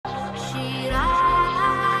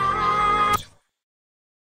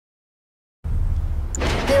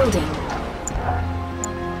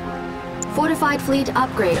Unified fleet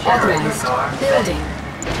upgrade authorized. Building.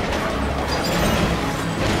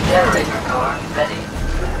 Generator core ready.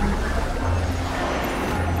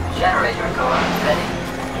 Generator core ready.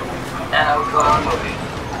 Nano core moving.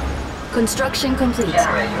 Construction complete.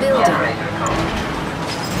 Generator Building. core.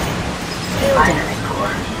 Building. Refinery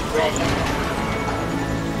core ready.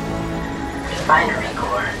 Refinery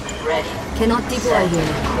core ready. Cannot deploy here.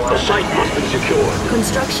 The site must be secured.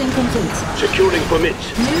 Construction complete. Securing permits.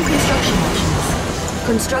 New construction options.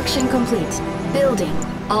 Construction complete. Building.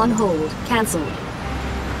 On hold. Cancelled.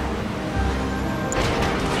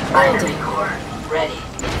 Refinery core ready.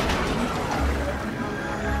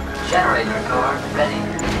 Generator core ready.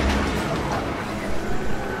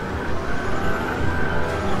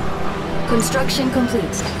 Construction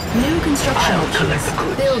complete. New construction I'll collect the options.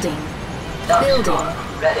 goods. Building. Duct Building. core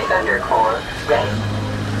ready. Thunder core ready.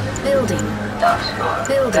 Building. Duct core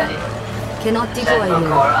Building. ready. Cannot deploy Central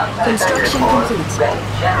core here. unpacked. Construction Thunder core complete. ready.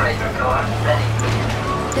 Generator core ready.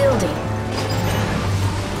 Building.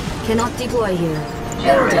 Cannot deploy here.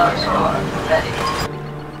 Generator Building. core ready.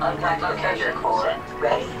 Unpacked location core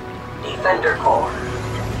ready. Defender core.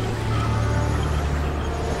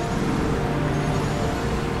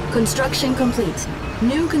 Construction complete.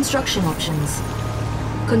 New construction options.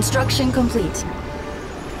 Construction complete.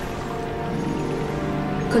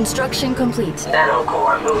 Construction complete. Nano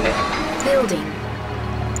core moving. Building.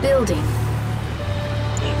 Building.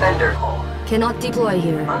 Defender core. Cannot deploy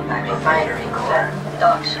here. Unpacked refinery core.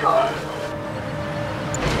 Docks core.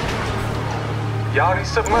 Yari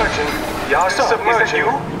submerging. Yari submerging. Is that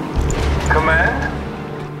you?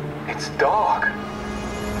 Command? It's dark.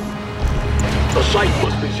 The site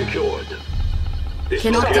must be secured. This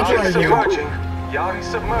Cannot is deploy Yari here. submerging. Yari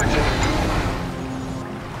submerging.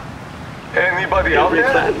 Anybody out Every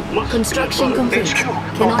there? plan must Construction be confirmed. complete.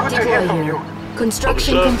 HQ. Cannot Good to hear deploy from here. you.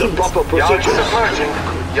 Construction Observe the complete. proper Yari procedures. submerging.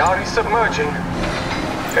 Yari submerging.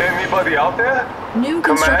 Anybody out there? New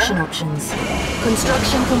construction Command? options.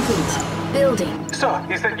 Construction complete. Building. Sir,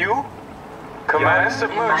 is that you? Command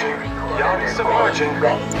submerging. Yari submerging.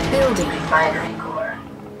 Ready. Building. Refinery core.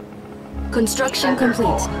 Construction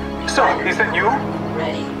complete. Sir, is that you?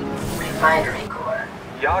 Ready. Refinery core.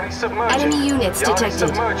 Yari submerging. Enemy units Yari detected.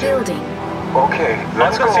 submerging. Building. Okay,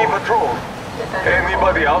 let's go. Undersea patrol. Defender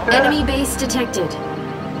Anybody out there? Enemy base detected.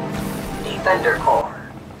 core. Defender core.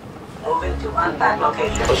 Moving to unpacked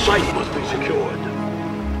location. The site must be secured.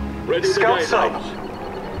 Ready to Scout guide sub. out.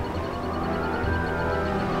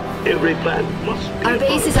 Every plan must be Our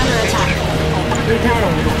base is followed. under attack.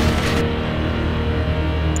 Repairing.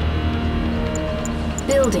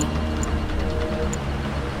 Building.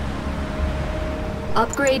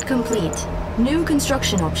 Upgrade complete. New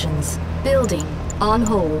construction options. Building. On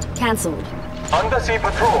hold. Cancelled. Undersea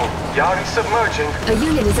patrol. Yari submerging. A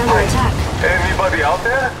unit is under attack. Anybody out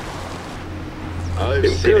there?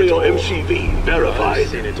 Imperial MCV verified.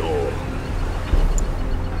 Seen it all.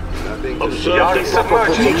 Nothing Observe Yari the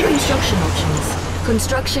proper submerging. New procedures. construction options.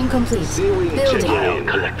 Construction complete. Seaweed Building. I'll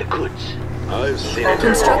collect the goods. I've seen it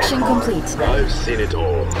Construction all. complete. I've seen it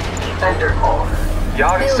all. Defender core.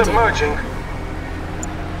 Yari Building. submerging.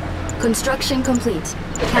 Construction complete.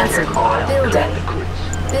 Defender Cancelled. core. Building. The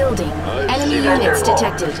goods. Building. Enemy seen it. units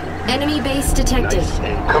detected. Enemy base detected. Nice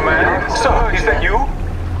and Command. Sir, is that you?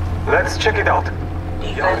 Let's check it out.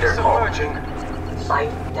 Yari Defender core. submerging. Site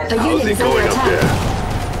A desktop. unit is under going up attack.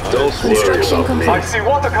 there? Don't worry Construction about me. complete. I see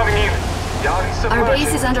water coming in. Yari submerging. Our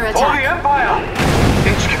base is under For attack. the Empire.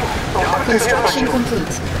 HQ. Yari Construction submerging.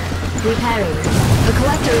 complete. Repairing. A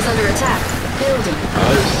collector is under attack. Building.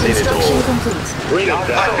 I've seen it Construction all. complete. Bring it I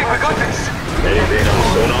back. think we got this. Anything on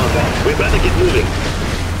sonar? We better get moving.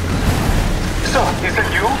 Sir, is that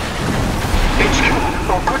you? HQ.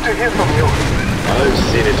 Oh, good to hear from you. I've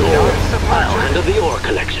seen it all. Yari I'll submerging. handle the ore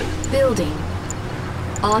collection. Building.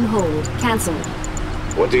 On hold. Cancelled.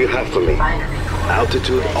 What do you have for me? Refinery core.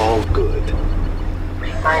 Altitude all good.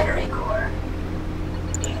 Refinery core.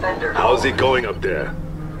 Defender core. How's it going up there?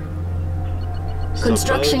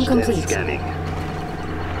 Construction Submerged and complete. Scanning.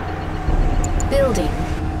 Building.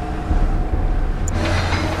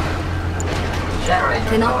 Generator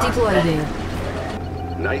Cannot core. deploy Ready. here.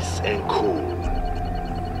 Nice and cool.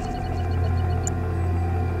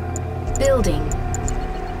 Building.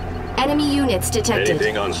 Enemy units detected.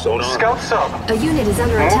 Anything on sonar? Scout sub. A unit is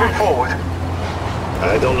under Moving attack. forward.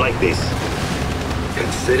 I don't like this.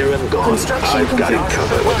 Consider him gone. Construction I've got it complete.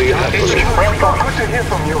 covered. What do you have for HQ. me? Good to hear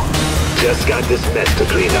from you. Just got this mess to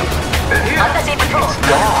clean up. Here. It's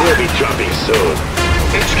dark. They'll be dropping soon.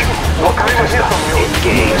 HQ. What good to hear from you?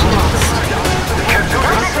 Engaged. We can do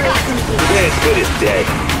this. They're as good as dead.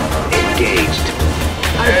 Engaged.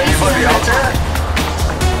 Our base is Anybody under out there? attack.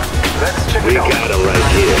 Let's check We it out. got him right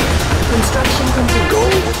here. Construction complete. Go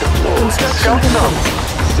with the flow. Construction complete.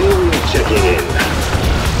 Serial checking in.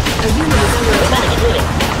 A unit is under attack.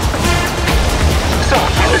 Sir,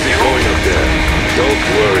 How's it going up there? Don't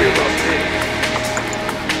worry about me.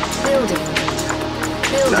 Building.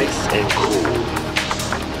 Building. Nice and cool.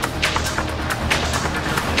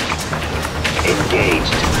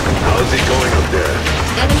 Engaged. How's it going up there?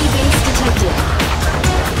 Enemy base detected.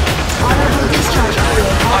 Honorable discharge area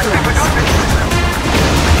authorized.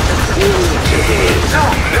 Serial checking in. Sir,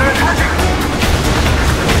 they're attacking.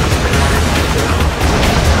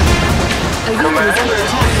 A unit is under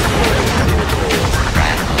attack.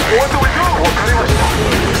 What do we do?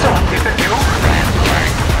 Sir, is that you?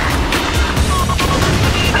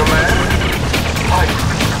 Command? Hi.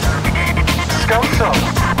 Scouts up.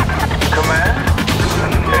 Command?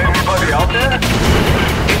 Anybody out there?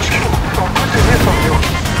 HQ, so good to hear from you.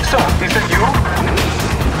 Sir, is that you?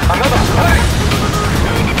 Another, hurry!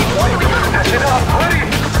 Catch it up, hurry!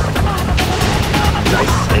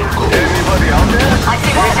 Nice and cool. Anybody out there?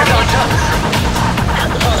 This is our chance.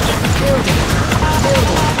 Building.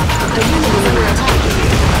 Building. A unit is under attack.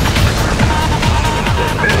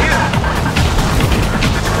 They're here.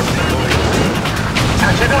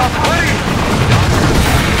 Catch it up, hurry!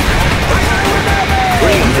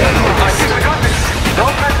 Bring it down. I think we got this.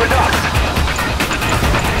 Don't mess with us.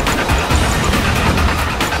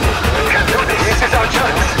 We can do this. This is our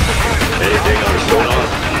chance. Anything on sonar?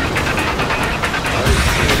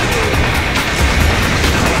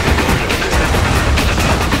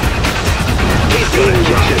 He's gonna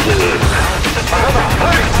get you. Another,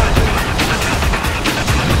 hurry!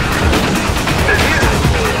 They're here.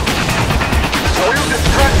 So you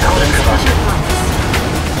distract our Insufficient funds.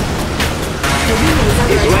 A unit is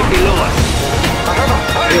under He's right attack. below us. Another,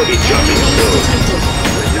 hurry! He'll be Enemy jumping base soon. detected.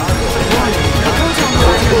 Warning. A proton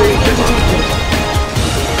drive being detected.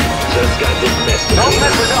 Just got this message. Don't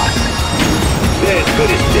mess with us. Dead good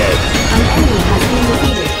is dead. An enemy has been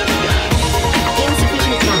defeated.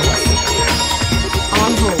 Insufficient funds.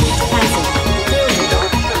 On hold. Cancel. Building.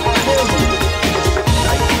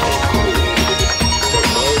 Building.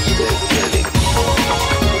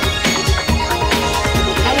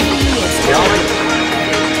 Enemy units detected.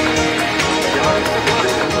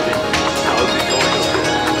 How's it going up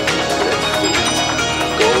there?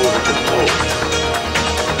 Go with the flow.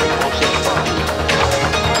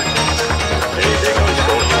 Anything on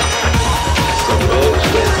sonar? Suppose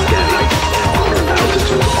we're scanning.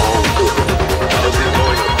 Altitude all good. How's it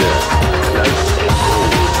going up there? Nice and cool.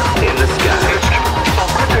 In the sky. So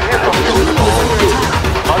good to hear from you. Altitude all good.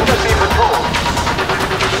 Undersea patrol.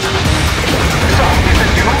 Sir, is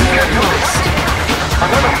it you? Can you this?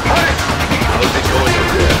 Another, hurry! How's it going up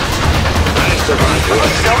there? Nice to run to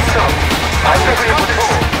us. Scouts up. Undersea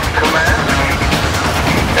patrol. Command?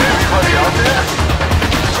 Anybody out there?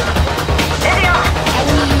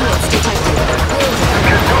 Enemy units detected. Building.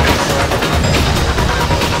 Can do this.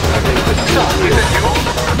 Sir, is it you?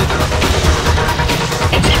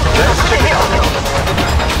 Let's check it out.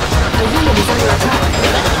 A unit is under attack.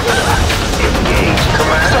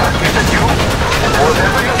 Command? Sir, is it you?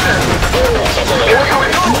 Whatever you say. Here we go.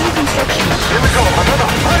 New construction. Here we go. Another,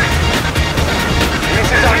 hurry! This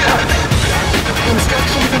is our chance.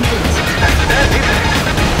 Construction complete. That's that, isn't it?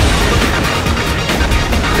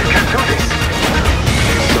 We can do this.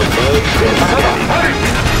 Submerged and Another, scanning. hurry!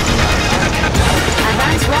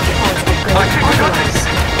 Advanced rocket pulse I upgrade think we got this.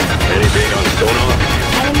 authorized. Anything on sonar?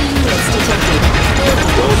 Enemy units detected.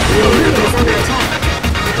 Building. Don't A worry unit is about under me. attack.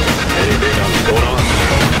 Anything on sonar?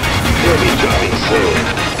 He'll be dropping soon.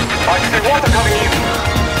 I see water coming in.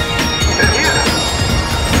 They're here.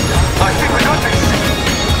 I think we got this.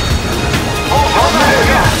 Oh, don't mess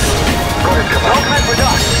with us. Don't mess with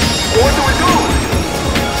us. What do we do?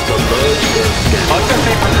 Submerged and scanning.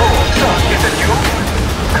 Undersea patrol. Sir, is it you?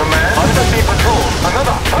 Command? Undersea patrol.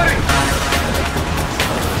 Another, hurry!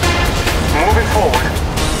 Moving forward.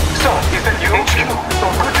 Sir, is that you? HQ. So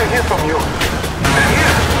good to hear from you. They're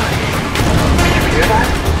here. You hear that?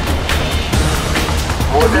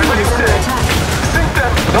 Whatever you say. Sink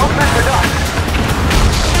them. Don't mess with us.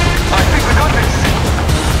 I think we got this.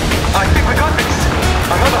 I think we got this.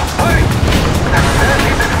 Another, hurry! That's that,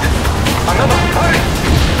 isn't it? Another, hurry!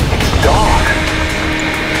 It's dark.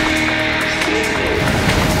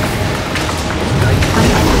 An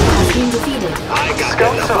enemy has been defeated. I got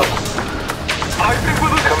Scouts that up. I think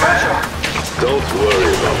we're losing pressure. Don't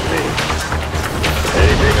worry about me.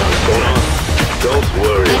 Anything on sonar? Don't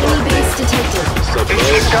worry about Enemy me. base detected.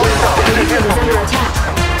 Submerged Scouts and up. Good to A hear unit is from you. under attack.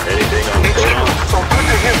 anything on HQ, sonar? so good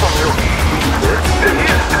to hear from you. They're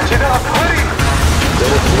here. Catch it up. Hurry.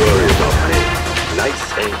 Don't worry about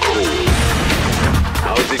Nice and cool.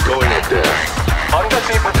 How's it going up there?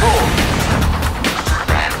 Undersea patrol.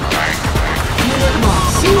 Unit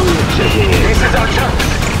lost. Checking in. This is our chance.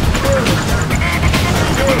 Building.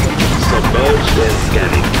 Building. Submerged and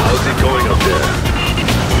scanning. How's it going up there?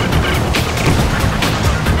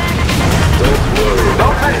 Don't worry.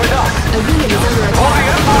 Don't mess with us. A unit is under For the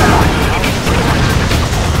attack. Empire.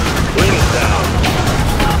 Wings down.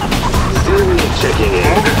 Still checking in.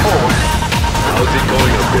 Moving forward. How's it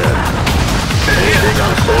going up there? Anything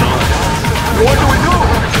on sonar? What do we do?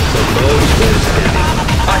 Submerged and scanning.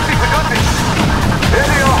 I think we got this. There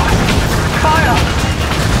they are. Fire.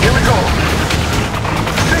 Here we go.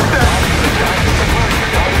 Sink them.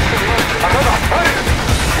 Another. Hurry.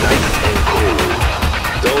 Nice and cool.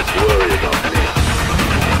 Don't worry about me.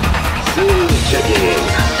 Still checking in.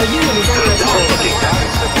 A unit is under attack.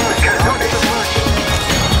 We can do this.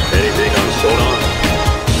 Anything on sonar?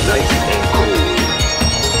 Nice and cool.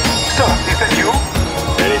 Sir, is that you?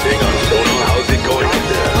 Anything on sonar? How's it going up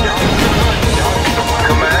there?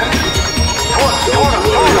 Command? Don't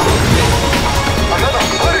worry about me. Another.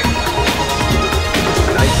 Hurry.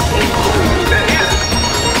 Nice and cool. They're here.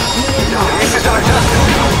 Unit lost. This is our chance.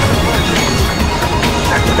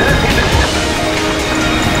 They're here.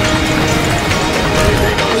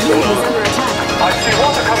 Anything A on unit is sonar? under attack. I see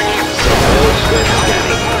water coming in. Submerged and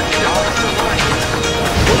scanning.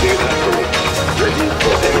 What do you have for me? Ready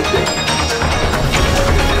for anything.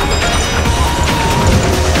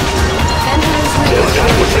 Emperor's Just Raid. got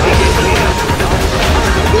to get clean up.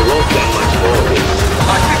 There won't be much more of this.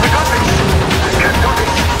 I think we got this. We can do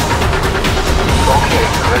this. Okay,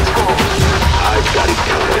 let's go. I've got it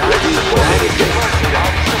covered. Ready for anything.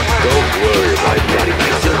 Don't worry, I've got it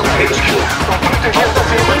nice and quiet. Complete the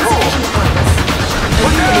Undersea patrol. Insufficient funds. A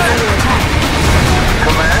unit is under attack.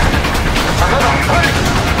 Command? Another. Hurry.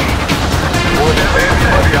 Was there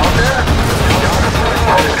anybody out there?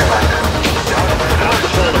 Hurry, Commander. How's the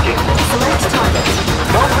phone looking? Select target.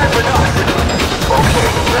 Don't mess with us. Okay,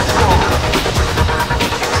 let's go.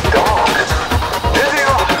 It's dark. There they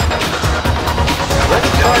are. Let's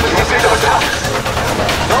try to miss it ourselves.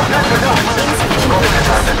 Don't mess with us. Go,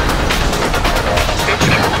 Commander. HQ,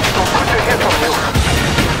 good to hear from you.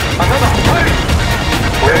 Another. Hurry.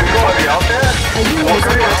 Anybody out there? A unit is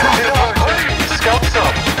Okay, under let's attack. get it out. Hurry. Scouts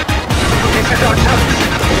up. This is our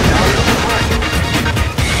chance.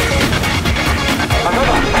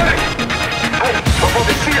 Another. Hurry. Hey, before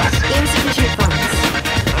they see us. Insufficient funds.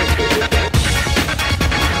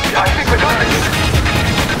 I think we got this.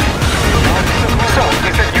 So,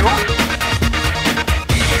 is that you?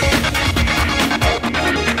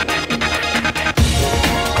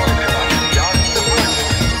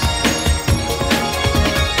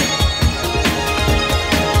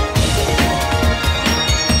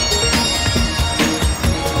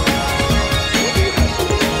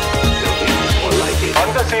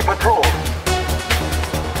 Undersea patrol.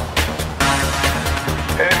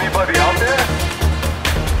 Anybody out there?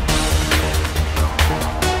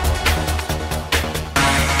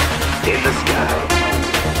 In the sky.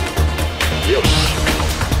 Yup.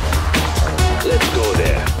 Let's go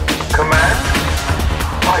there. Command?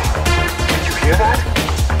 Hi, did you hear that?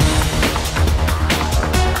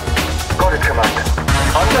 Got it, Commander.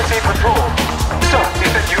 Undersea patrol. Sir,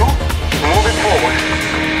 is that you? Moving forward.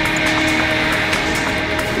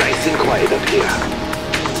 Nice and quiet up here.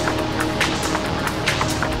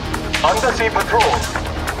 Undersea patrol.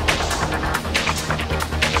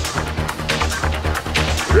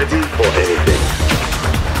 Ready for anything.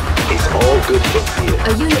 It's all good from here.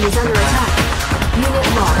 A unit is under attack. Unit